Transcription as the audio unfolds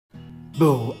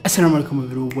Bro, assalamu alaikum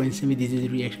everyone. Samir did the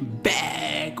reaction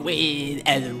back with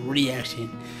a reaction.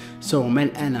 So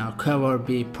من أنا cover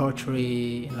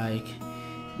Putri like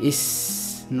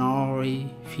Isnari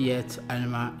Fiat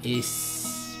Alma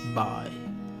Esbeye.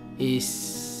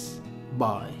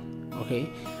 Okay,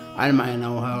 Alma I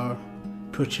know her,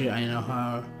 Putri I know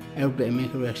her. Everybody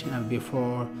make a reaction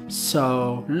before.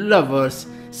 So lovers,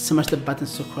 smash the button,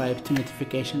 subscribe to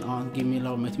notification on, give me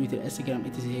love. My Twitter, Instagram,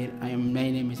 it is here. My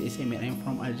name is Samir. I'm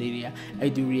from Algeria. I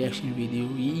do reaction video,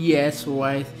 yes,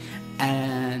 right.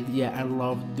 And yeah, I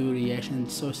love do reaction.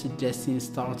 So suggesting,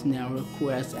 start now,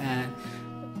 request and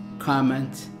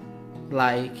comment,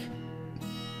 like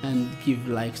and give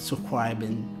like, subscribe,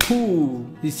 and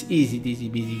this easy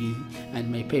and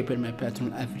my paper, my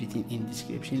pattern, everything in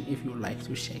description if you like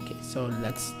to check it. So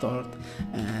let's start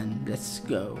and let's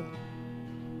go.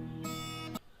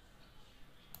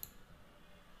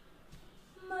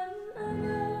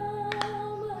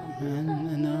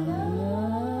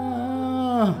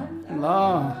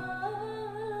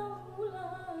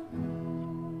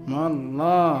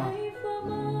 الله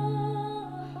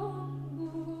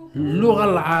اللغة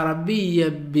العربية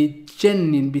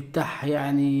بتجنن بتاعها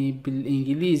يعني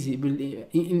بالإنجليزي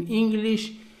in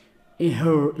English, in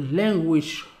her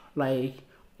language like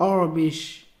Arabic,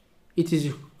 it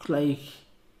is like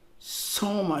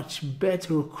so much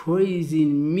better, crazy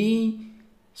in me,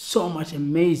 so much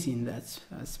amazing.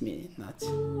 That's me. Not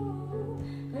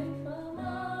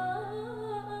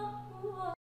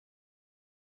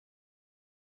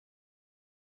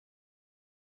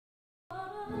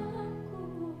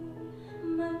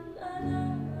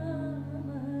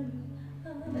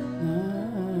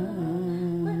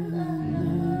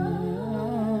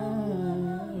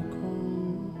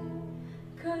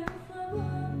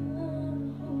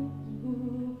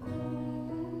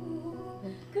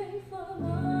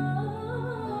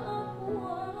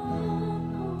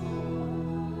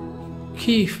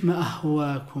كيف ما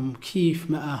أهواكم،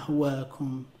 كيف ما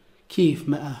أهواكم، كيف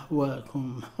ما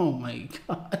أهواكم. Oh my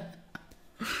god.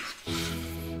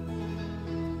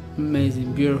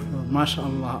 Amazing, beautiful, ما شاء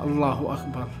الله. الله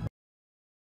أكبر،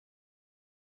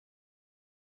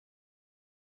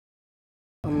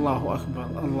 الله أكبر،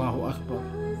 الله أكبر.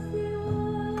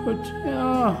 Putri,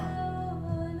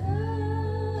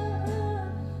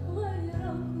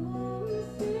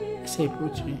 say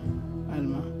Putri,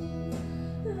 Alma.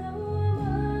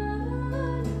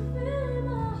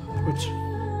 Putri,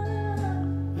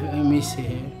 I miss you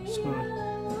here, sorry.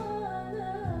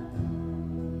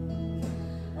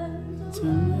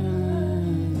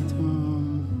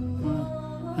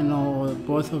 I know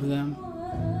both of them,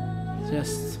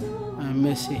 just I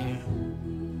miss you here.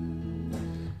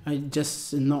 I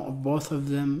just know both of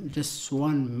them just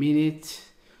 1 minute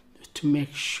to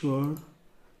make sure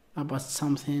about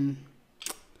something.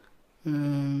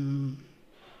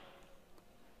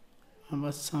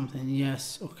 About something,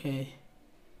 yes, okay.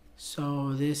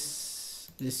 So this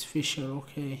Fisher,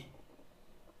 okay.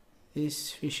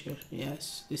 This Fisher,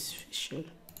 yes, this Fisher,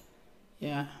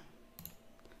 yeah,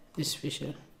 this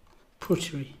Fisher.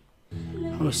 Putri,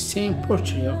 I was saying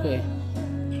Putri, okay.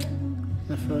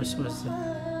 The first was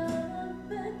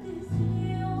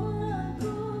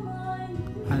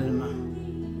Alma.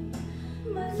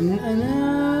 من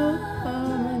أنا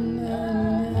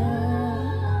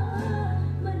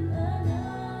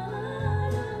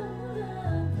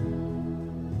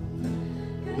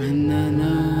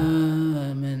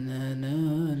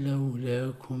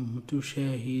لولاكم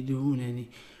تشاهدونني.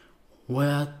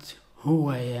 What who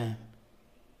I am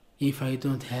if I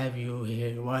don't have you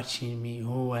here watching me?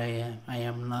 Who I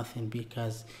am nothing,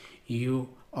 because you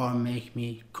are make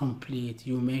me complete,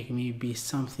 you make me be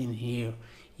something here.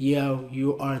 Yeah,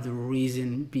 you are the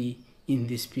reason be in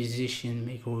this position,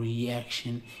 make a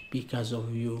reaction because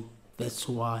of you. That's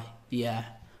why, yeah.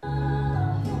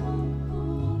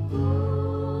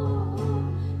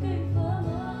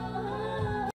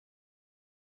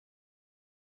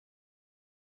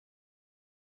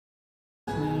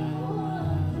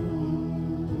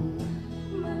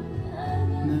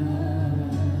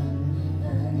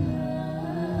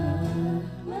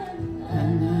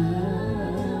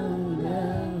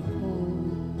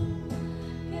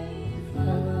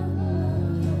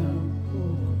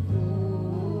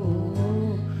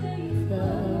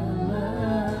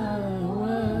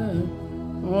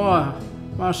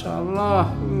 ما شاء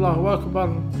الله، الله أكبر،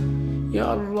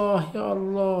 يا الله يا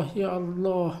الله يا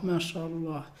الله، ما شاء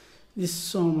الله. This is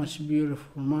so much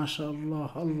beautiful، ما شاء الله،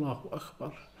 الله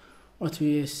أكبر. What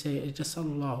we say, just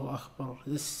Allahu Akbar.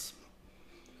 This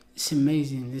is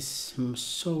amazing. This is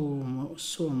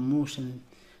so emotional,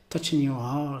 touching your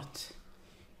heart.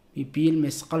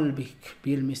 بيلمس قلبك،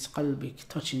 بيلمس قلبك،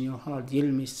 touching your heart،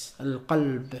 يلمس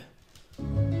القلب.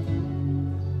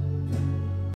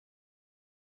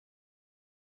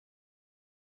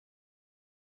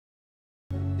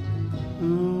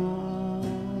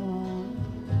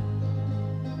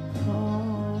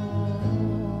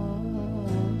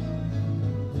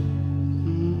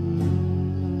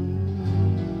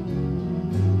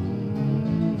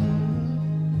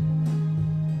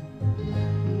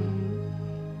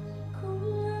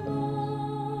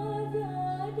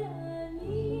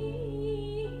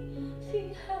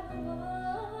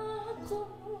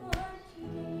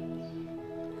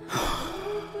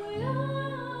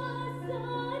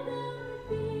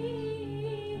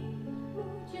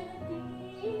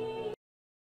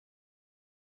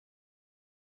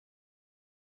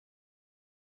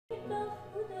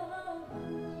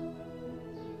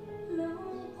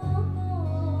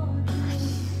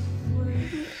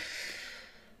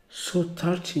 So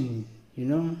touching, you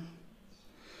know.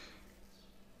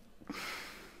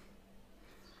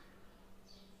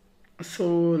 So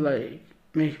like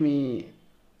make me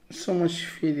so much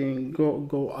feeling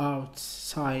go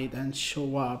outside and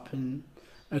show up, and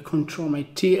I control my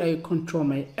tear, I control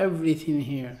my everything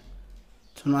here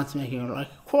to not make it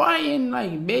like crying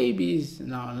like babies.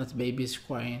 No, not babies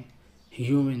crying.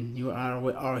 Human, we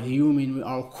are human, we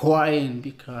are crying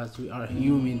because we are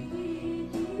human.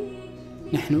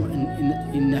 نحن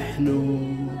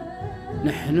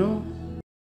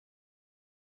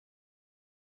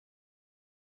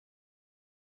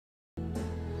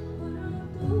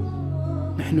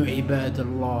عباد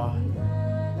الله،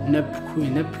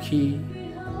 نبكي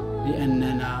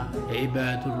لأننا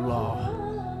عباد الله.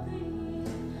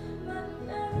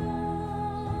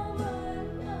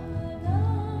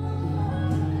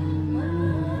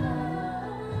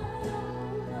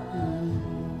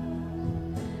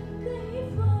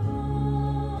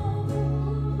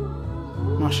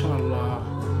 MashaAllah,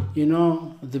 you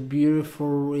know the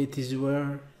beautiful it is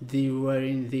where they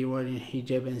wearing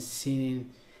hijab and singing,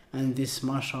 and this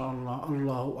MashaAllah,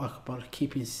 Allahu Akbar,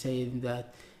 keeping saying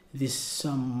that this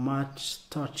so much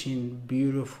touching,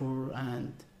 beautiful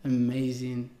and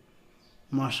amazing.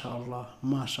 MashaAllah,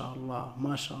 MashaAllah,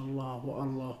 MashaAllah, wa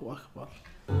Allahu Akbar.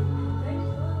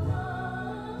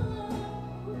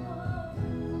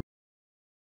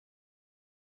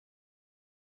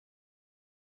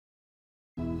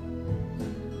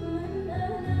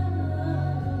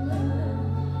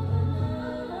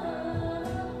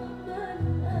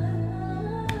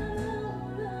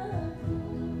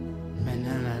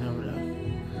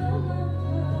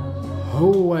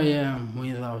 Who I am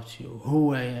without you,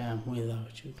 who I am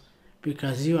without you,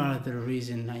 because you are the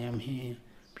reason I am here,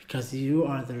 because you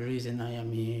are the reason I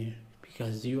am here,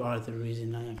 because you are the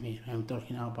reason I am here. I am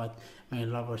talking about my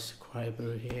lover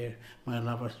subscriber here, my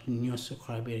lover new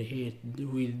subscriber here. Do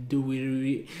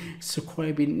we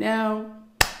subscribing now?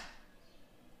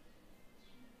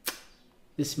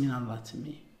 This means a lot to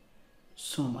me,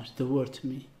 so much, the word to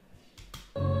me.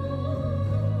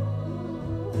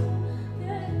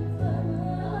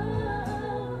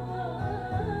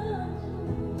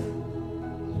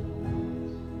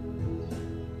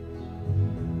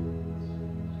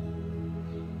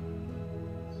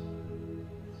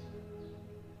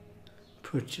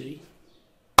 Putri,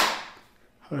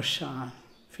 Hershon,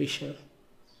 Fisher,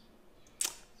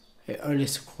 an early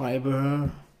subscriber,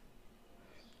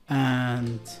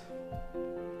 and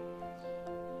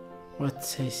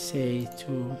what I say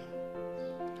to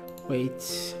wait,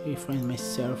 I find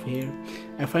myself here.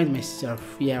 I find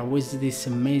myself, yeah, with this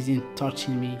amazing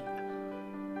touching me.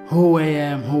 Who I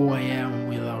am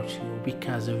without you,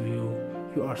 because of you.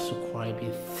 You are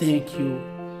subscribing. Thank you.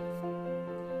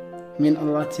 Mean a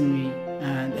lot to me,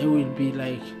 and I will be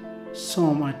like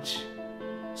so much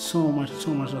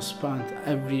response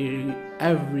every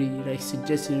like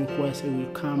suggestion, request. I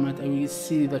will comment, I will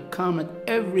see the comment,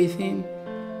 everything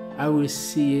I will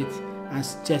see it, and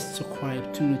just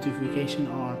subscribe to notification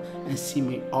on and see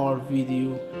my all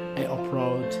video I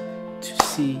upload. To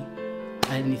see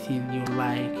anything you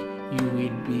like, you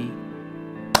will be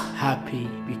happy,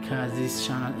 because this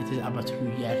channel it is about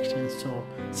reaction, so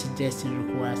suggestion,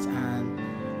 request, and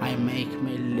I make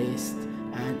my list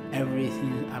and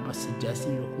everything about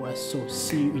suggesting requests. So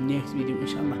see you in next video,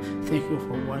 inshallah. Thank you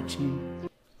for watching.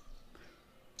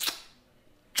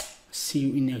 See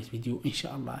you in next video,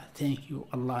 inshallah. Thank you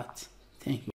a lot. Thank you.